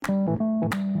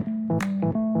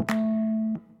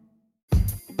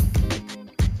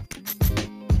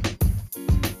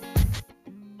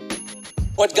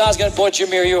what God's going to point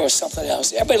Jameer, you or something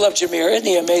else. Everybody loves Jameer. Isn't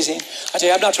he amazing? I tell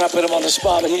you, I'm not trying to put him on the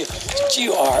spot, but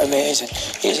you are amazing.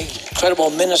 He's an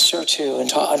incredible minister, too,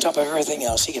 and on top of everything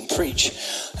else, he can preach.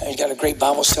 And he's got a great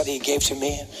Bible study he gave to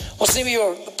me. What's the name of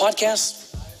your podcast?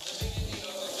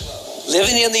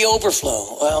 Living in the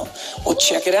Overflow. Well, we'll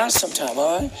check it out sometime,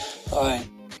 all right? All right.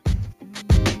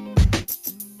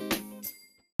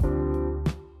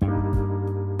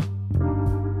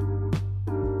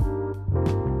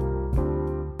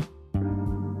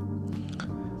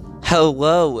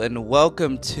 Hello and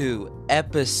welcome to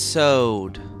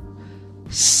episode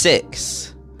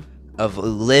 6 of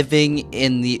Living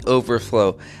in the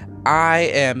Overflow. I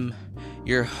am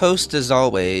your host as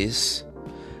always,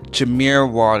 Jameer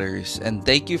Waters, and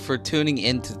thank you for tuning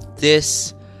into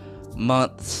this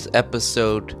month's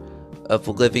episode of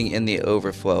Living in the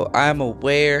Overflow. I'm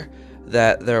aware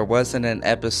that there wasn't an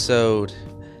episode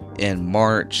in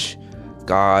March.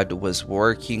 God was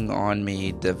working on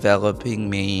me, developing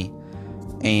me,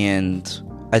 and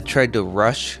I tried to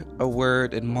rush a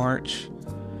word in March.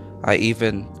 I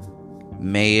even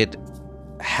made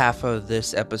half of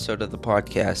this episode of the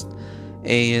podcast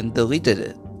and deleted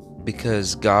it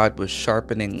because God was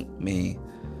sharpening me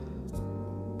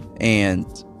and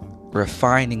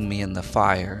refining me in the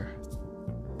fire.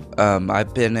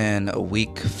 I've been in a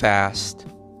week fast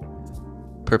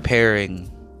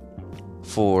preparing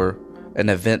for an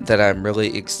event that I'm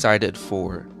really excited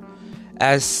for.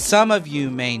 As some of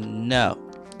you may know,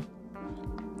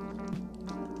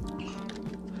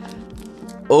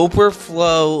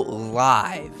 Overflow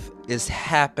Live is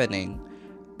happening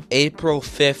April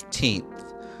 15th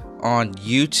on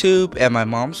YouTube and my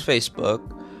mom's Facebook.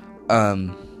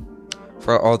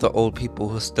 For all the old people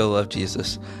who still love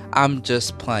Jesus. I'm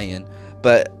just playing.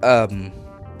 But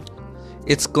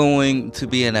it's going to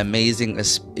be an amazing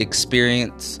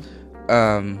experience.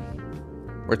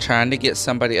 We're trying to get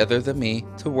somebody other than me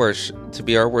to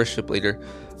be our worship leader,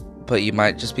 but you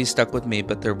might just be stuck with me.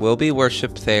 But there will be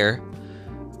worship there,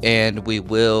 and we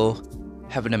will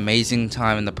have an amazing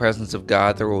time in the presence of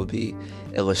God. There will be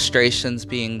illustrations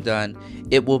being done.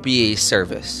 It will be a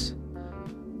service.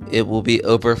 It will be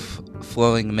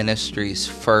Overflowing Ministries'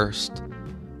 first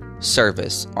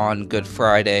service on Good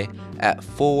Friday at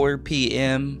 4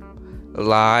 p.m.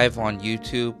 live on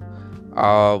YouTube.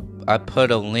 I put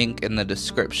a link in the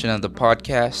description of the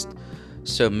podcast,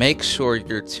 so make sure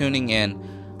you're tuning in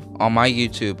on my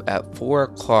YouTube at 4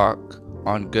 o'clock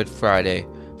on Good Friday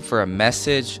for a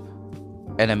message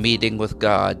and a meeting with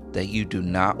God that you do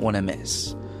not want to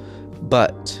miss.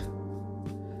 But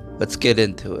let's get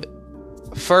into it.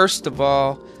 First of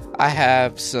all, I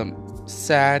have some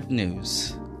sad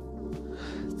news.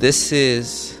 This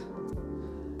is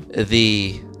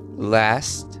the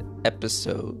last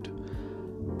episode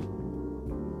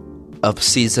of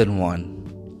season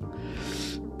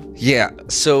 1. Yeah,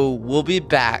 so we'll be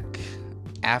back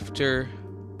after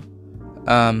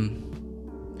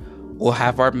we'll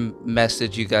have our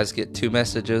message. You guys get 2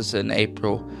 messages in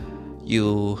April.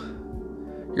 You're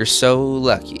so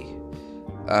lucky.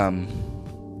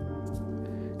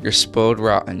 You're spoiled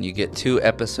rotten. You get 2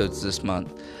 episodes this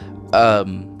month.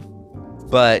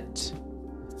 But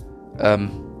our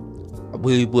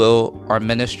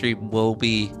ministry will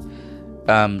be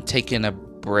taking a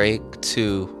break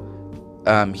to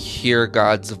hear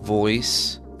God's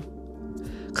voice,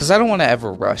 because I don't want to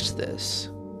ever rush this.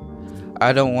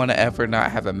 I don't want to ever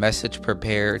not have a message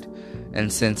prepared,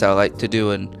 and since I like to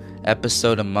do an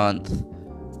episode a month,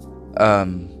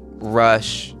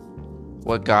 rush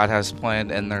what God has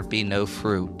planned and there be no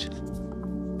fruit.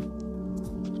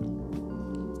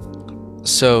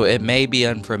 So it may be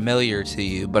unfamiliar to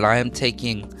you, but I am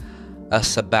taking a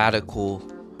sabbatical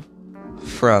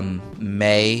from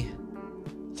May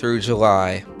through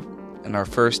July, and our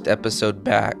first episode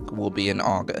back will be in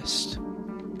August.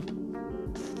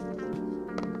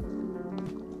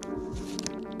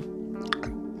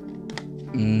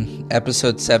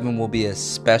 Episode 7 will be a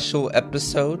special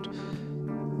episode.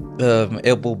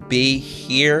 It will be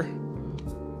here,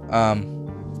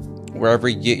 wherever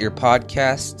you get your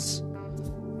podcasts.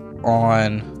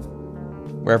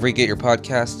 Wherever you get your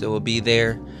podcast, it will be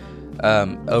there.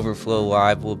 Overflow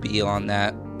Live will be on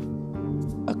that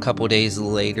a couple days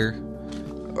later.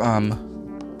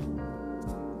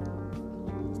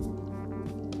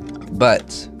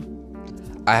 But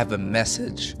I have a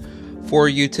message for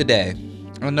you today.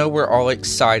 I know we're all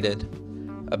excited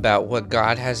about what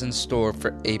God has in store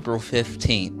for April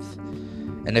 15th.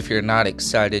 And if you're not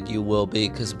excited, you will be,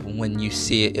 because when you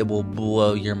see it, it will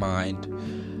blow your mind.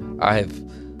 I've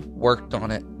worked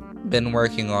on it, been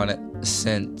working on it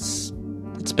since,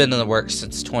 it's been in the works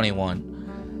since 21.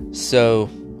 So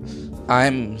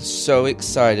I'm so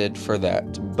excited for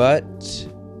that. But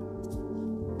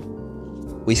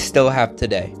we still have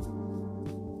today.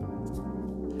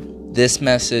 This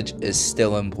message is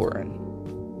still important.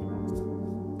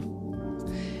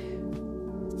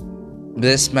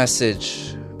 This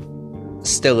message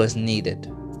still is needed.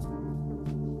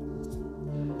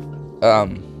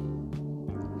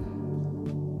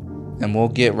 And we'll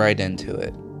get right into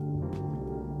it.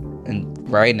 And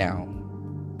right now,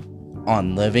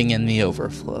 on Living in the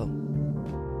Overflow.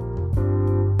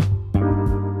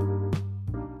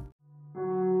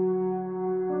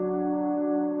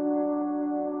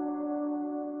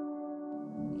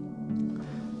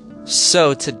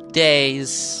 So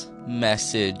today's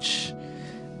message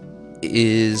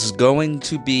is going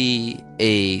to be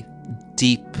a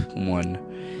deep one.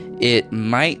 It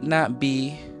might not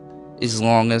be as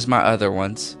long as my other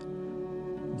ones,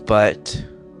 but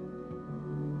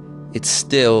it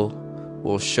still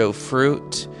will show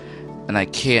fruit, and I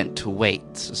can't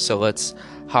wait. So let's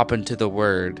hop into the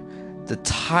word. The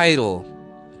title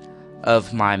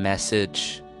of my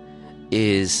message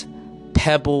is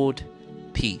Pebbled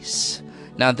Peace.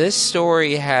 Now, this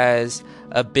story has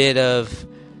a bit of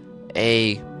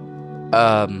a,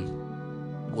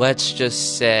 let's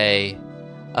just say,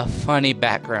 a funny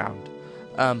background.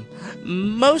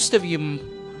 Most of you,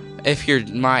 if you're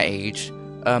my age,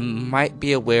 might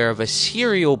be aware of a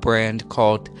cereal brand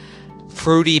called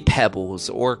Fruity Pebbles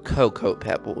or Cocoa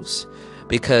Pebbles,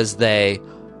 because they,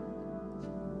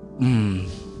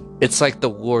 it's like the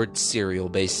Lord's cereal,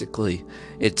 basically.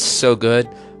 It's so good,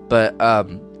 but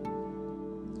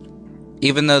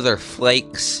even though they're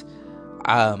flakes,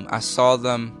 I saw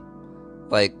them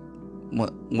like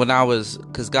when I was,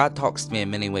 because God talks to me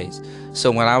in many ways.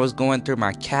 So when I was going through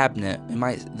my cabinet,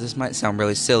 this might sound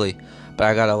really silly, but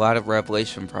I got a lot of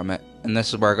revelation from it, and this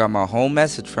is where I got my whole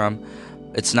message from.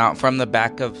 It's not from the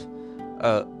back of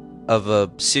a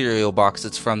cereal box.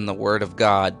 It's from the Word of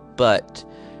God. But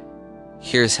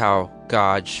here's how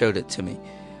God showed it to me.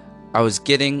 I was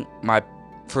getting my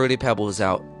Fruity Pebbles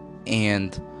out,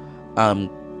 and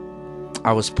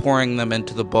I was pouring them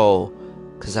into the bowl,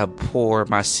 because I pour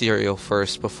my cereal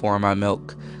first before my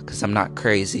milk, because I'm not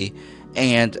crazy.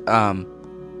 And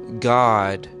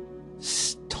God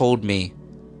told me,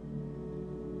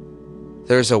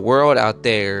 there's a world out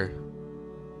there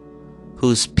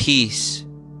whose peace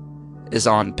is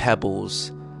on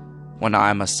pebbles when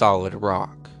I'm a solid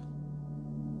rock.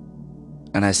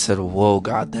 And I said, whoa,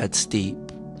 God, that's deep.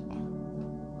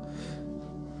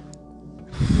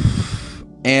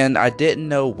 And I didn't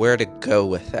know where to go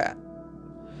with that.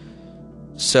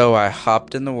 So I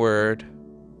hopped in the Word,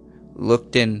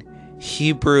 looked in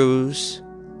Hebrews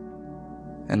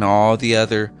and all the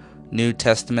other New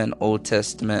Testament, Old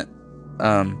Testament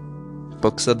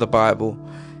books of the Bible,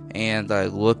 and I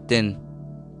looked in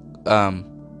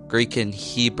Greek and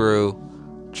Hebrew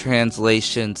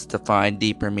translations to find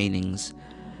deeper meanings,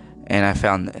 and I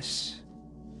found this.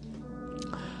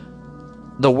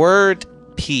 The word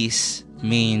peace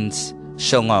means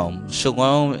shalom.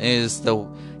 Shalom is the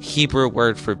Hebrew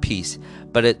word for peace,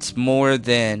 but it's more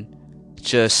than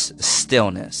just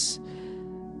stillness.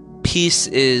 Peace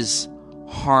is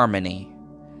harmony.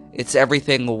 It's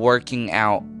everything working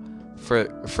out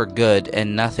for good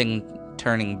and nothing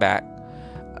turning back.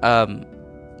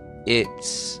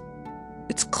 It's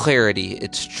clarity,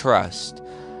 it's trust,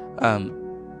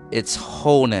 it's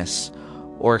wholeness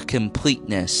or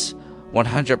completeness,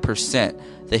 100%.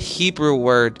 The Hebrew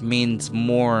word means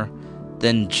more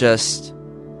than just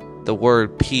the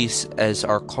word peace as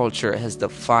our culture has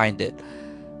defined it.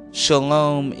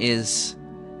 Shalom is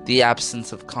the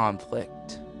absence of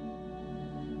conflict.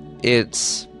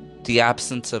 It's the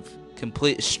absence of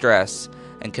complete stress,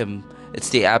 and it's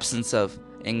the absence of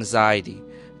anxiety.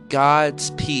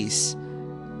 God's peace.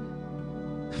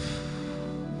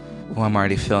 Well, I'm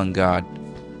already feeling God.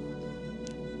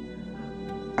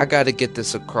 I got to get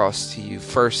this across to you.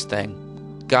 First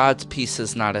thing, God's peace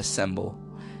is not a symbol.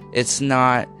 It's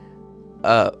not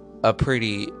a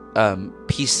pretty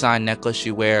peace sign necklace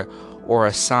you wear or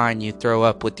a sign you throw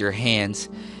up with your hands.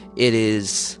 It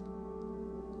is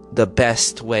the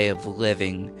best way of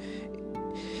living.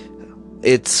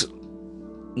 It's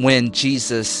when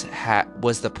Jesus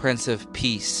was the Prince of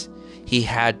Peace. He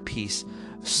had peace.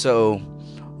 So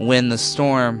when the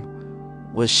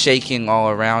storm was shaking all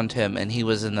around him and he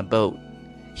was in the boat,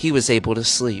 he was able to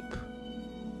sleep.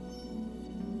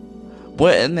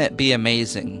 Wouldn't it be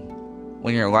amazing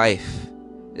when your life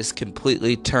is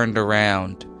completely turned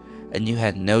around and you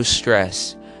had no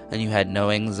stress and you had no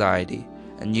anxiety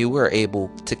and you were able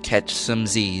to catch some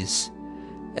Z's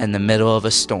in the middle of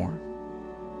a storm.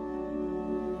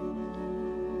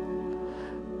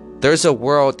 There's a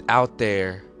world out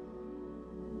there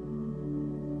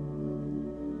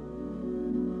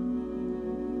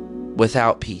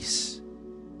without peace.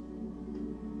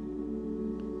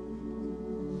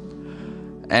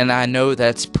 And I know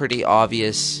that's pretty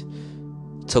obvious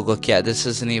to look at. This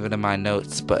isn't even in my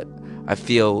notes, but I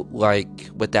feel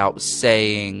like without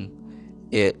saying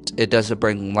it, it doesn't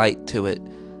bring light to it.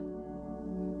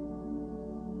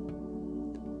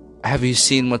 Have you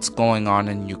seen what's going on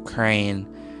in Ukraine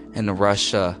and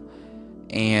Russia,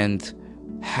 and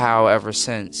how ever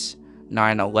since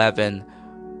 9/11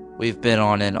 we've been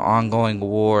on an ongoing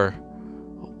war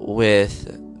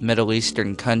with Middle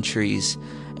Eastern countries,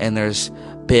 and there's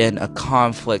been a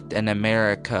conflict in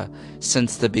America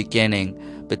since the beginning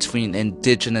between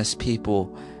indigenous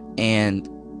people and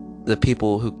the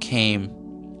people who came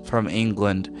from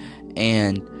England,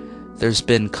 and there's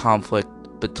been conflict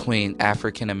between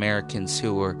African Americans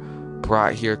who were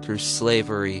brought here through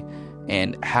slavery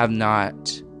and have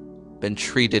not been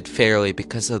treated fairly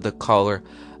because of the color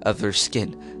of their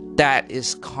skin. That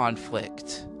is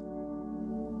conflict.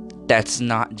 That's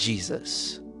not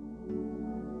Jesus.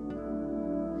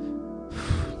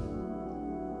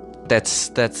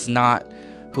 That's not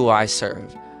who I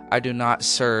serve. I do not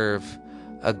serve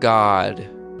a God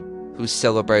who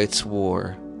celebrates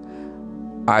war.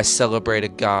 I celebrate a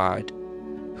God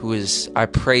I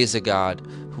praise a God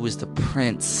who is the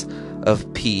Prince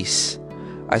of Peace.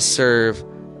 I serve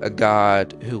a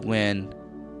God who, when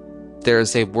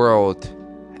there's a world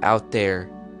out there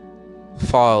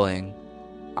falling,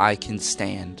 I can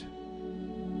stand.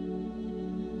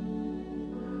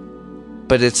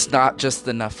 But it's not just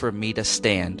enough for me to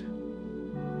stand.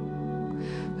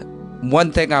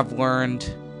 One thing I've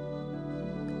learned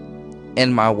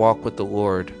in my walk with the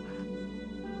Lord,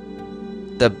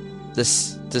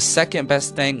 the second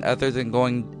best thing other than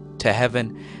going to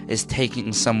heaven is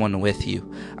taking someone with you.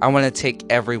 I want to take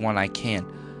everyone I can,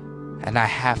 and I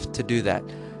have to do that.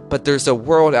 But there's a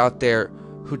world out there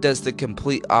who does the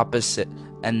complete opposite,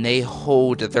 and they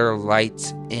hold their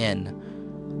lights in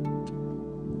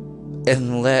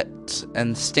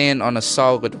and stand on a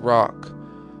solid rock,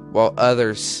 while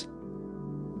others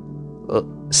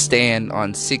stand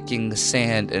on sinking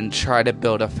sand and try to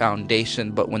build a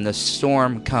foundation. But when the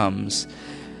storm comes,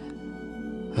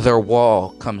 their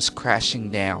wall comes crashing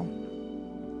down.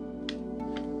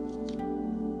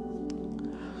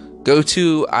 Go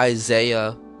to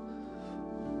Isaiah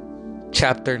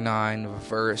chapter 9,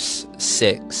 verse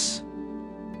 6.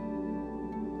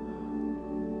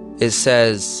 It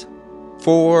says,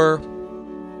 "For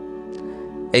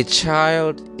a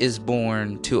child is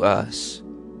born to us,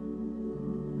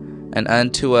 and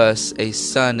unto us a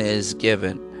son is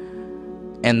given,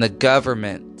 and the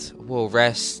government will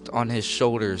rest on his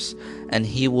shoulders, and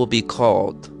he will be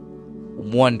called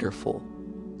Wonderful,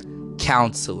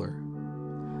 Counselor,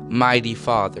 Mighty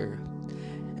Father,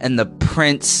 and the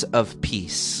Prince of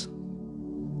Peace."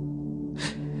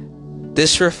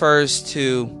 This refers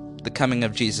to the coming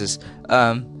of Jesus.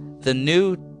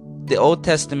 The Old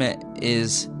Testament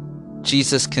is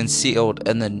Jesus concealed,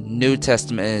 and the New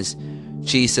Testament is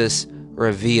Jesus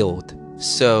revealed.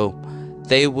 So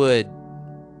they would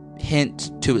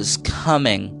hint to his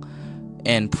coming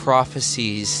in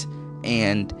prophecies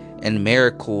and in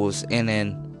miracles and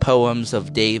in poems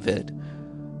of David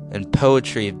and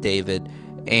poetry of David,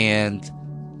 and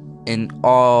in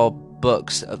all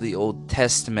books of the Old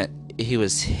Testament he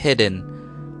was hidden,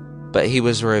 but he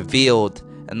was revealed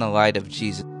in the light of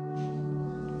Jesus.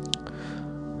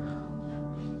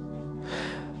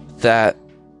 That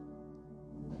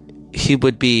he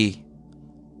would be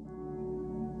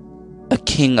a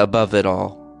king above it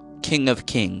all, King of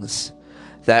Kings,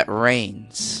 that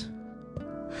reigns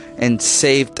and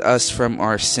saved us from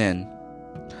our sin.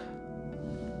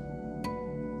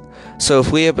 So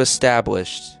if we have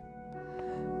established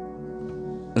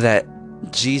that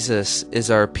Jesus is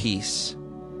our peace,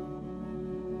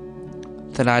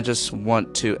 then I just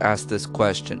want to ask this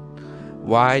question: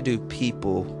 why do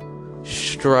people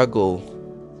struggle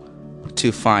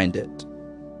to find it?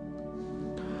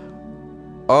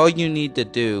 All you need to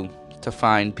do to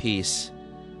find peace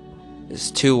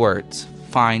is 2 words: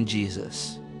 find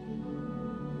Jesus.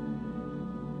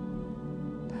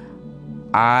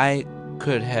 I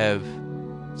could have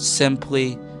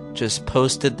simply just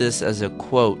posted this as a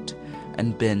quote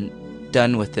and been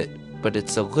done with it, but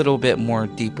it's a little bit more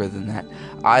deeper than that.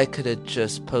 I could have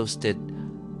just posted,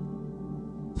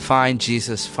 find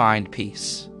Jesus, find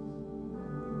peace.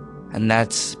 And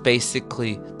that's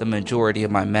basically the majority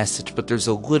of my message, but there's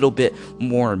a little bit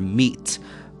more meat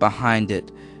behind it.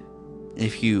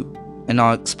 And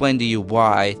I'll explain to you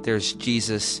why there's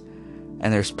Jesus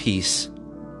and there's peace.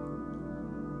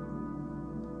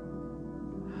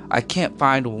 I can't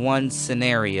find one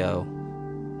scenario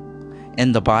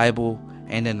in the Bible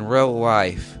and in real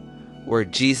life where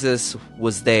Jesus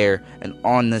was there and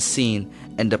on the scene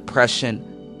and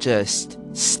depression just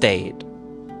stayed.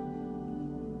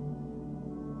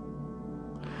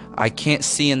 I can't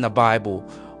see in the Bible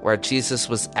where Jesus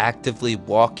was actively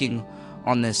walking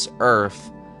on this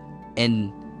earth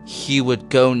and he would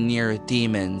go near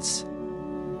demons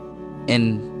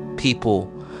and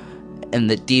people, and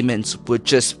the demons would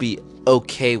just be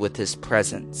okay with his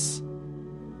presence.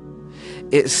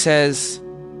 It says,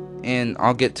 and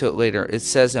I'll get to it later, it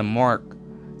says in Mark,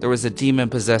 there was a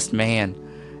demon-possessed man,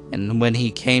 and when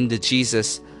he came to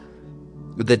Jesus,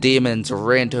 the demons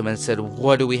ran to him and said,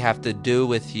 "What do we have to do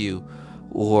with you,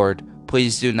 Lord?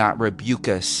 Please do not rebuke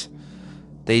us."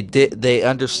 They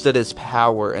understood his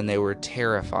power and they were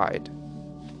terrified.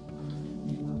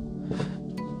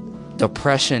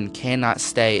 Depression cannot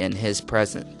stay in his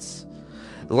presence.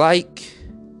 Like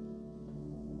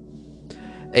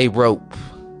a rope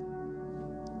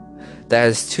that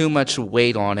has too much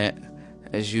weight on it,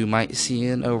 as you might see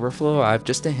in Overflow, I have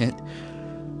just a hint,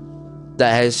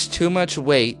 that has too much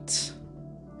weight,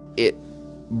 it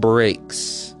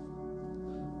breaks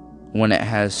when it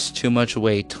has too much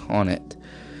weight on it.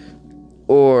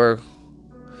 Or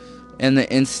in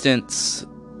the instance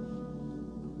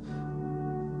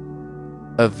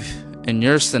in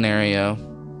your scenario,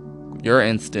 your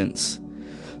instance,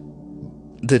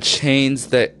 the chains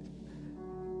that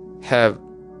have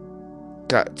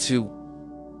got too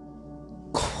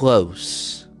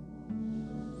close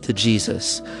to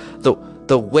Jesus,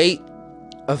 the weight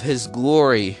of his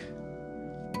glory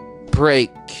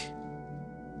breaks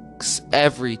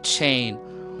every chain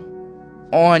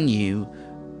on you.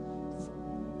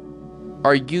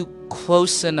 Are you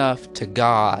close enough to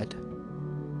God?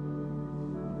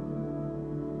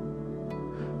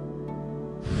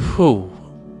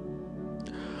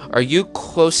 Are you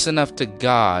close enough to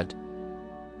God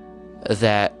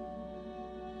that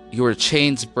your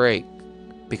chains break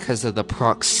because of the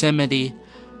proximity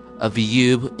of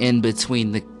you in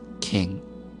between the King?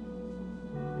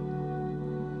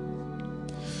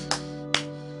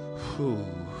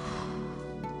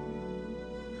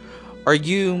 Are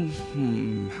you,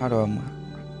 how do I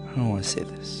want to say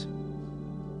this?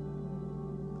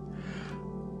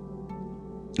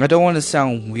 I don't want to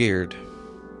sound weird,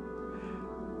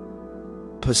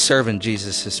 but serving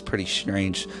Jesus is pretty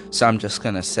strange, so I'm just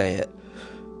going to say it.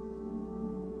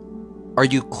 Are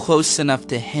you close enough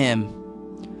to him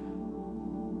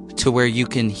to where you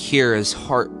can hear his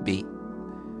heartbeat?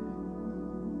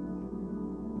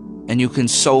 And you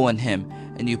console in him,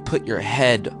 and you put your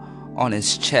head on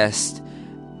his chest,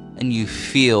 and you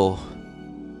feel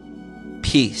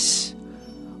peace?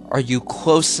 Are you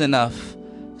close enough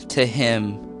to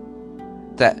him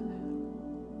that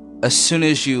as soon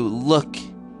as you look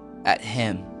at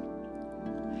him,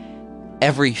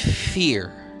 every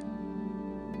fear,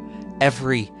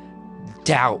 every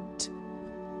doubt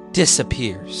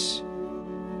disappears?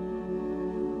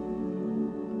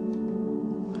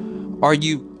 Are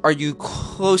you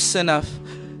close enough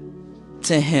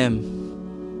to him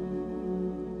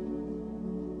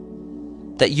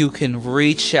that you can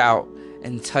reach out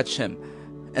and touch him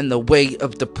and the weight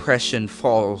of depression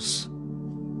falls?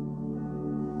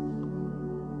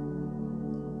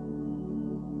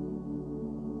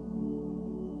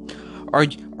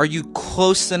 Are you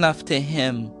close enough to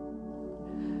him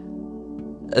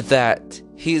that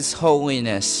his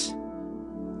holiness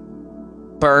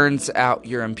burns out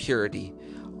your impurity?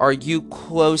 Are you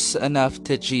close enough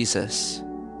to Jesus?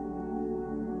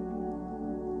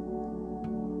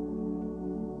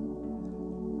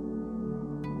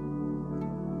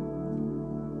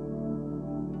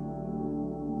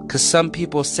 Because some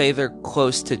people say they're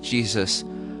close to Jesus,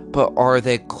 but are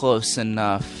they close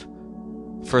enough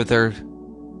for there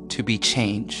to be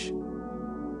change?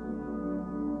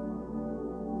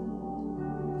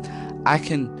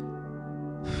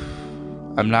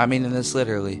 I'm not meaning this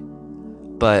literally,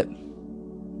 but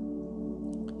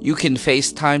you can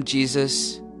FaceTime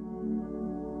Jesus,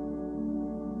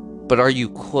 but are you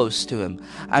close to him?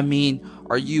 I mean,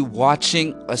 are you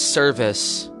watching a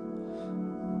service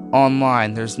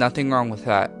online? There's nothing wrong with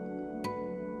that.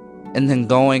 And then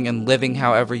going and living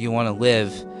however you want to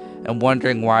live and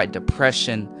wondering why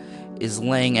depression is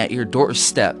laying at your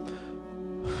doorstep.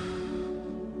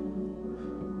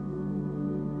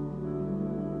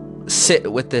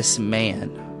 Sit with this man.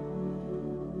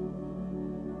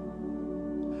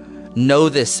 know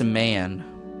this man?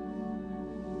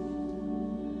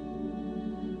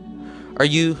 Are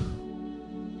you?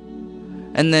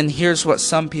 And then here's what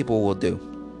some people will do.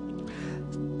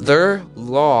 They're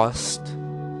lost,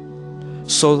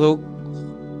 so they'll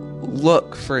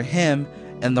look for him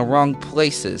in the wrong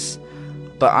places.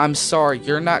 But I'm sorry,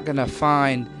 you're not going to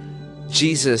find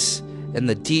Jesus in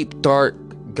the deep, dark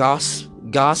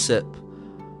gossip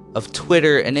of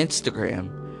Twitter and Instagram.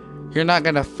 You're not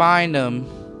going to find him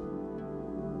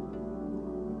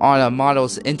on a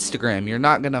model's Instagram. You're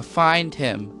not going to find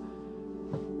him.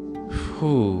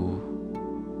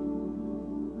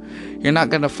 You're not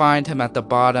going to find him at the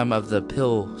bottom of the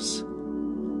pills.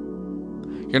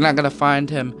 You're not going to find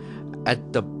him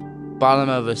at the bottom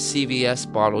of a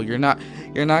CVS bottle. You're not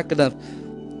going to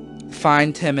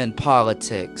find him in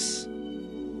politics.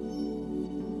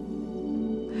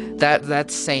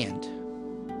 That's sand.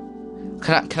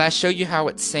 Can I show you how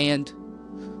it's sand?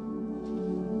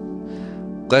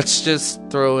 Let's just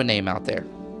throw a name out there.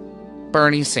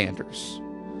 Bernie Sanders.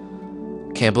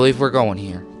 Can't believe we're going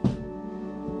here.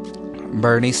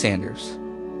 Bernie Sanders.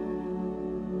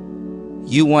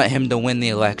 You want him to win the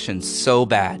election so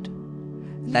bad.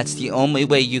 And that's the only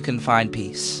way you can find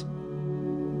peace.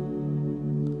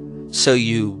 So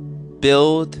you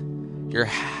build your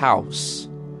house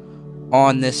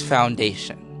on this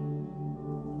foundation.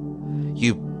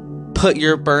 You put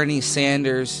your Bernie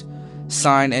Sanders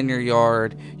sign in your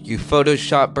yard. You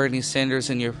Photoshop Bernie Sanders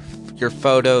in your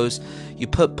photos. You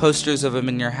put posters of him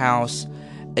in your house.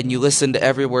 And you listen to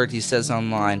every word he says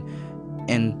online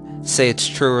and say it's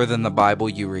truer than the Bible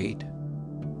you read.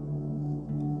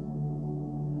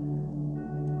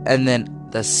 And then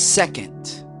the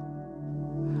second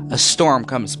a storm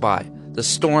comes by, the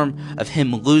storm of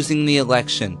him losing the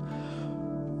election,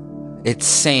 it's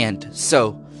sand.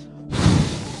 So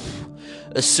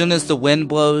as soon as the wind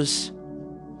blows,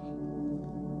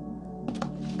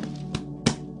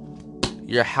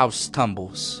 your house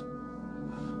tumbles.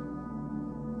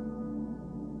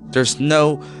 There's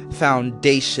no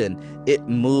foundation. It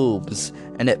moves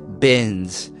and it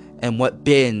bends. And what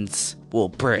bends will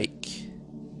break.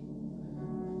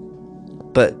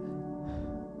 But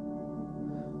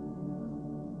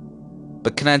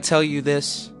can I tell you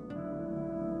this?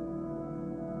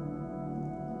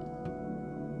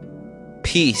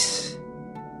 Peace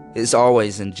is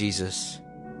always in Jesus.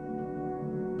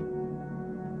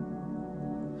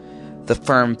 The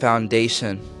firm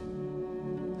foundation.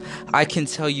 I can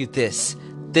tell you this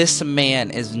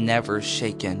man is never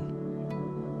shaken.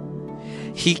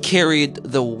 He carried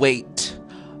the weight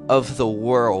of the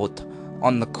world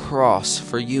on the cross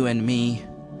for you and me,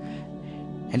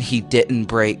 and he didn't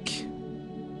break.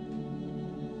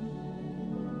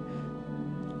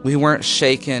 We weren't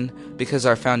shaken because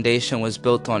our foundation was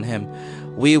built on him.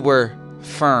 We were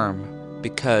firm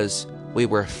because we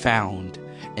were found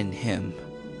in him.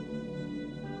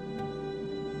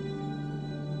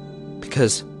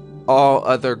 Because all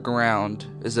other ground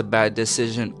is a bad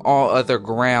decision. All other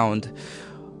ground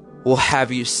will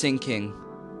have you sinking.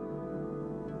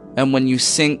 And when you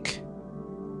sink,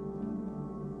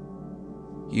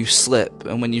 you slip.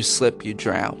 And when you slip, you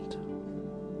drown.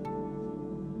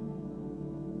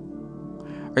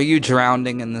 Are you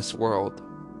drowning in this world?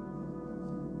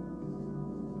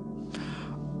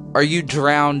 Are you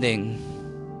drowning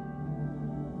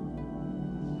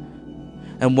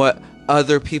in what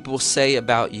other people say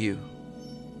about you?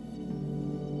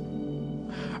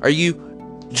 Are you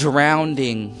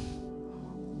drowning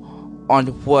on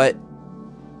what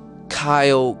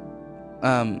Kendall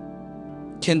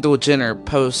Jenner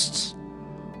posts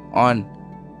on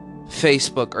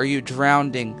Facebook? Are you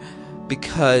drowning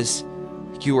because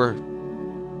you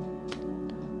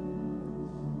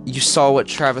saw what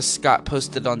Travis Scott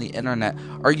posted on the internet?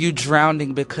 Are you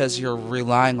drowning because you're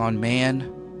relying on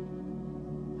man?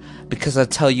 Because I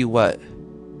tell you what,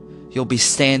 you'll be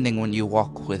standing when you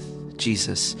walk with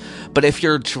Jesus. But if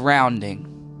you're drowning,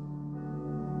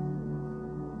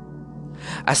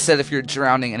 I said if you're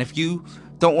drowning, and if you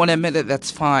don't want to admit it, that's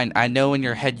fine. I know in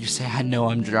your head you say, I know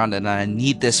I'm drowning and I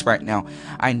need this right now.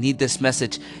 I need this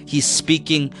message. He's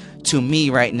speaking to me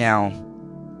right now.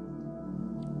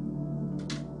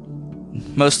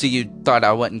 Most of you thought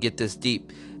I wouldn't get this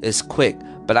deep as quick,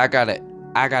 but I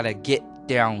gotta get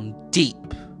down deep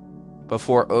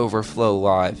before Overflow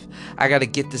Live. I gotta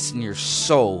get this in your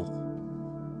soul,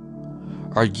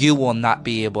 or you will not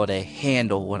be able to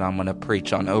handle what I'm gonna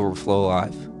preach on Overflow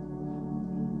Live.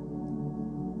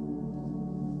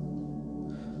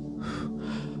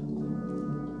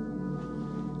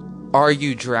 Are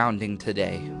you drowning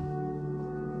today?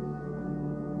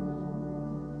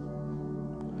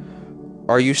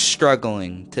 Are you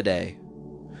struggling today?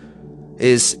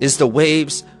 Is the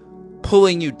waves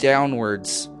pulling you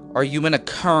downwards? Are you in a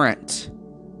current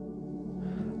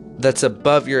that's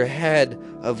above your head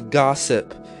of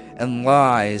gossip and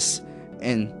lies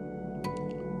and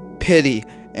pity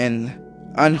and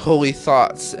unholy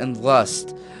thoughts and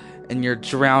lust, and you're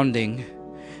drowning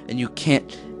and you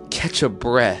can't catch a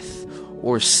breath,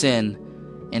 or sin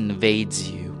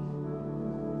invades you?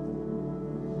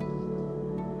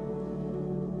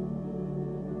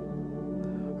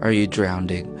 Are you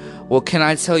drowning? Well, can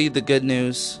I tell you the good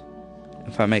news?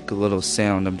 If I make a little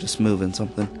sound, I'm just moving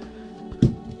something.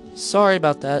 Sorry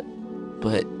about that.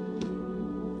 But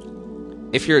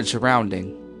if you're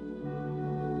drowning,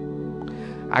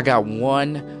 I got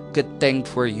one good thing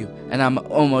for you. And I'm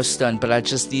almost done, but I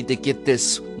just need to get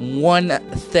this one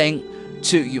thing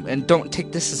to you. And don't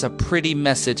take this as a pretty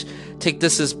message. Take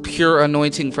this as pure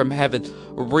anointing from heaven,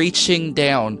 reaching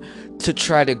down to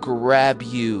try to grab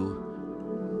you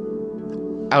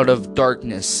out of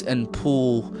darkness and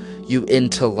pull you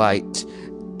into light.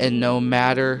 And no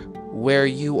matter where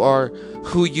you are,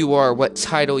 who you are, what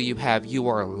title you have, you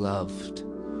are loved.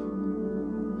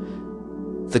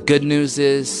 The good news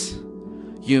is,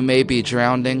 you may be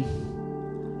drowning,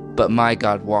 but my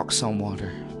God walks on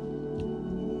water.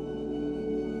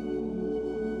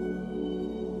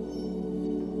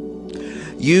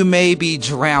 You may be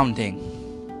drowning.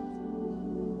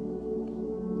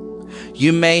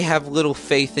 You may have little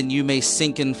faith and you may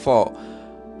sink and fall,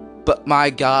 but my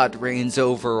God reigns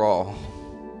over all.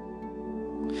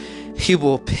 He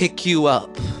will pick you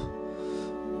up.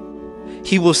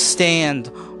 He will stand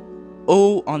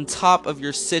on top of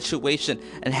your situation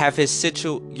and have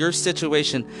your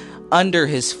situation under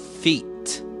his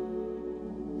feet.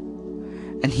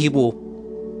 And he will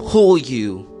pull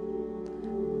you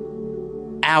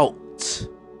out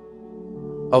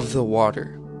of the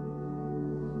water.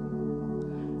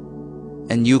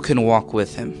 And you can walk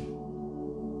with him.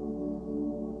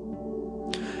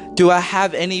 Do I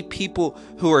have any people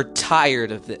who are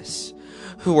tired of this?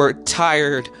 Who are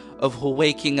tired of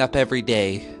waking up every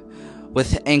day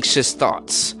with anxious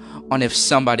thoughts on if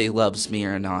somebody loves me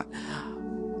or not?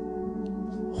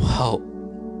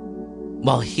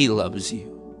 Well, he loves you.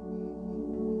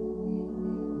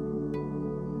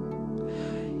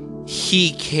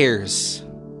 He cares.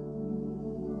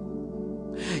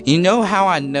 You know how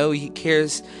I know he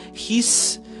cares?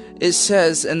 It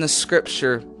says in the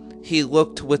scripture, he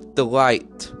looked with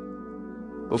delight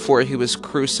before he was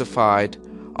crucified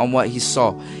on what he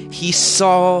saw. He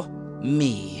saw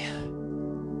me.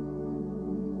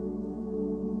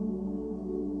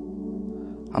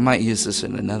 I might use this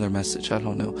in another message, I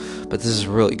don't know, but this is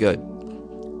really good.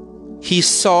 He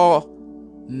saw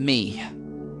me.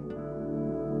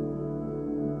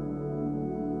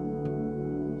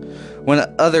 When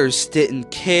others didn't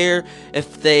care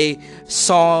if they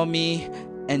saw me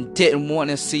and didn't want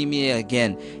to see me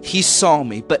again, he saw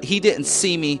me, but he didn't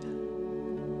see me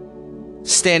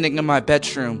standing in my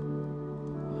bedroom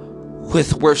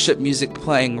with worship music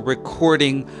playing,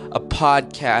 recording a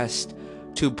podcast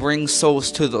to bring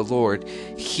souls to the Lord.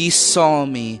 He saw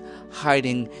me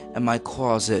hiding in my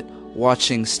closet,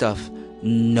 watching stuff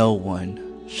no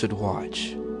one should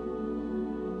watch.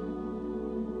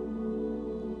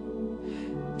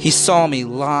 He saw me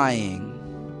lying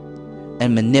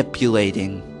and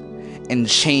manipulating and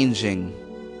changing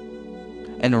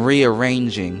and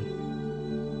rearranging.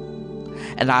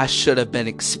 And I should have been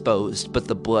exposed, but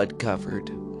the blood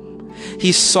covered.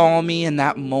 He saw me in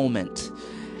that moment,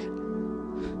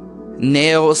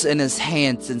 nails in his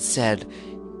hands, and said,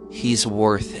 he's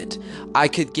worth it. I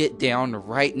could get down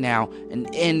right now and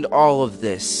end all of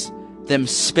this. Them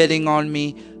spitting on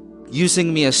me,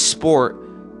 using me as sport,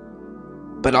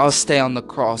 but I'll stay on the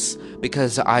cross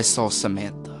because I saw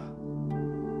Samantha.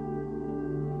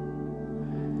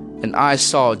 And I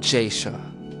saw Jasha.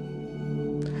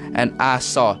 And I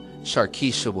saw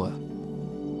Sharkishua.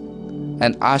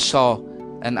 And I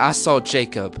saw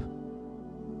Jacob.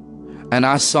 And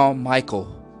I saw Michael.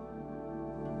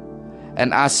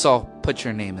 And I saw, put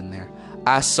your name in there.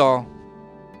 I saw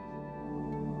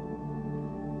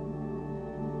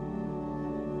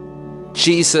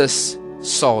Jesus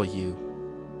saw you.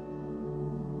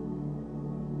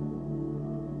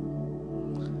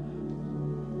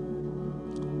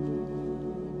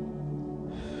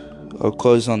 I'll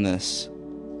close on this.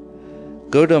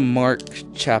 Go to Mark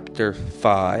chapter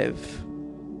 5.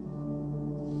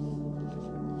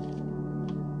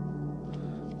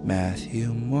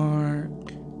 Matthew, Mark,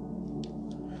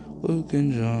 Luke,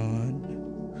 and John.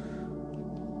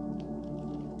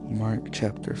 Mark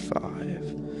chapter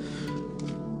 5.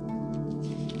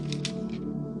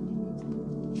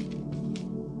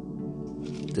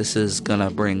 This is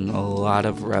gonna bring a lot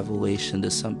of revelation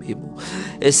to some people.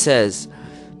 It says,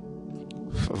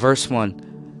 verse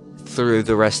 1 through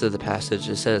the rest of the passage,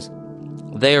 it says,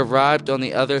 they arrived on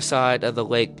the other side of the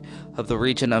lake of the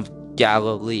region of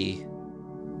Galilee.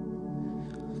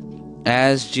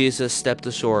 As Jesus stepped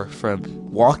ashore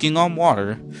from walking on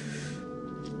water,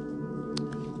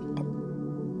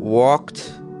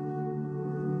 walked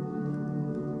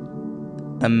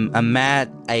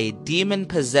a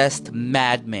demon-possessed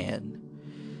madman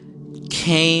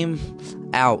came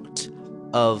out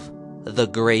of the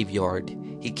graveyard.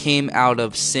 He came out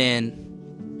of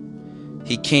sin.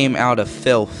 He came out of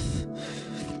filth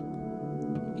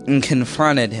and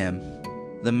confronted him.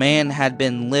 The man had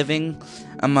been living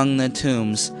among the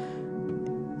tombs,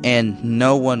 and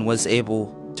no one was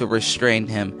able to restrain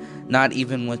him, not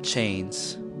even with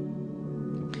chains.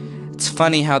 It's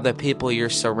funny how the people you're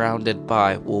surrounded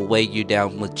by will weigh you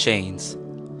down with chains.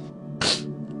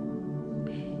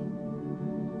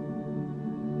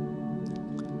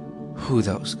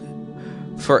 That was good.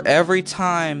 For every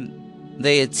time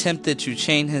they attempted to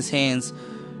chain his hands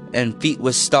and feet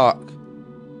with stock,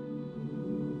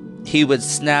 he would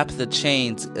snap the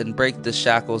chains and break the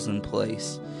shackles in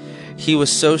place. He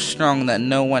was so strong that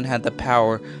no one had the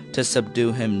power to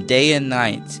subdue him. Day and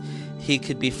night, he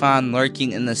could be found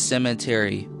lurking in the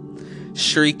cemetery,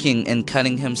 shrieking and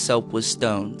cutting himself with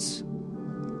stones.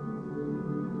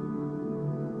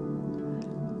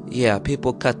 Yeah,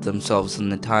 people cut themselves in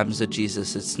the times of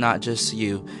Jesus. It's not just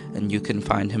you, and you can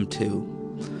find him too.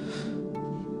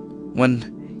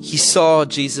 When he saw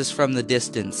Jesus from the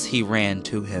distance, he ran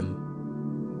to him.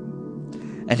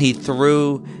 And he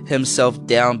threw himself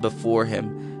down before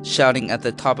him, shouting at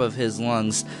the top of his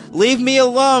lungs, "Leave me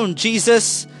alone,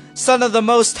 Jesus, Son of the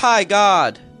Most High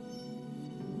God!"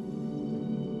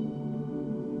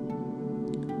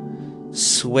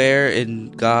 Swear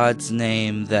in God's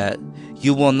name that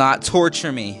you will not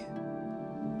torture me.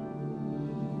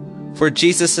 For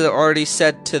Jesus had already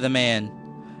said to the man,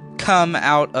 "Come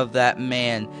out of that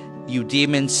man, you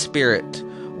demon spirit.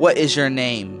 What is your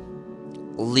name?"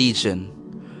 "Legion,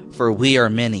 for we are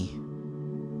many."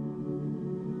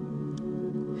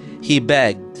 He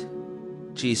begged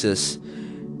Jesus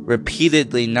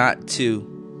repeatedly not to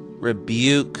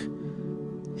rebuke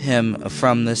him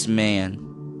from this man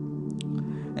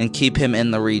and keep him in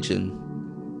the region.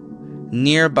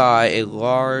 Nearby, a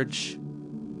large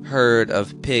herd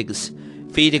of pigs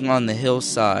feeding on the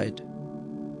hillside.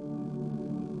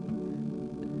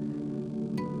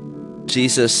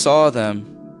 Jesus saw them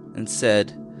and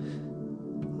said,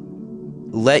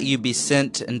 "Let you be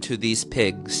sent into these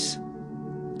pigs."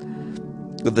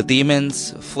 The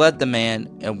demons fled the man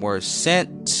and were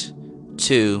sent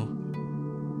to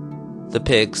the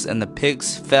pigs, and the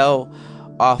pigs fell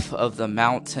off of the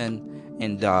mountain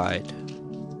and died.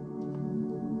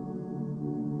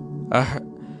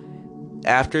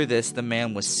 After this, the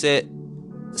man was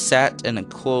sat in a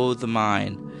clothed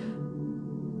mine.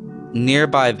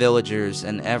 Nearby villagers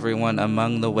and everyone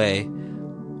among the way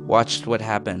watched what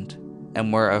happened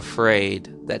and were afraid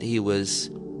that he was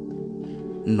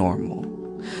normal.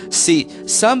 See,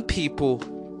 some people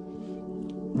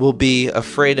will be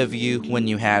afraid of you when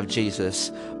you have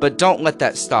Jesus, but don't let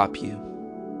that stop you.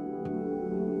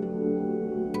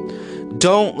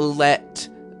 Don't let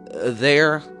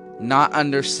their not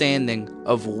understanding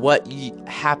of what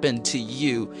happened to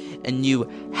you, and you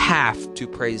have to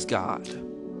praise God.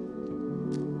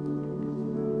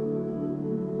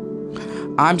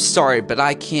 I'm sorry, but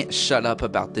I can't shut up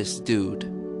about this dude.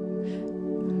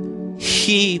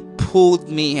 He pulled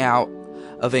me out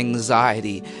of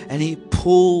anxiety, and he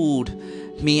pulled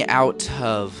me out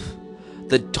of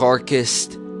the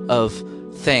darkest of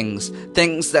things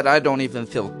that I don't even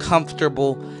feel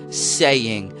comfortable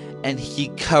saying, and he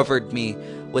covered me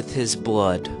with his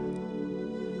blood.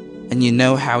 And you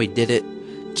know how he did it?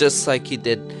 Just like he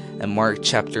did in Mark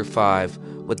chapter 5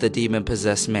 with the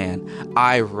demon-possessed man.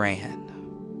 I ran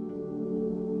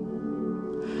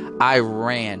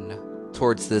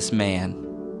towards this man.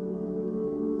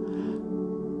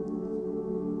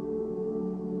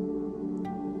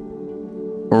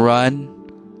 Run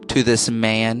to this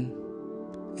man,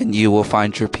 and you will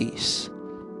find your peace,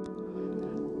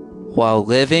 while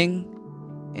living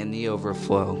in the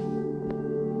overflow.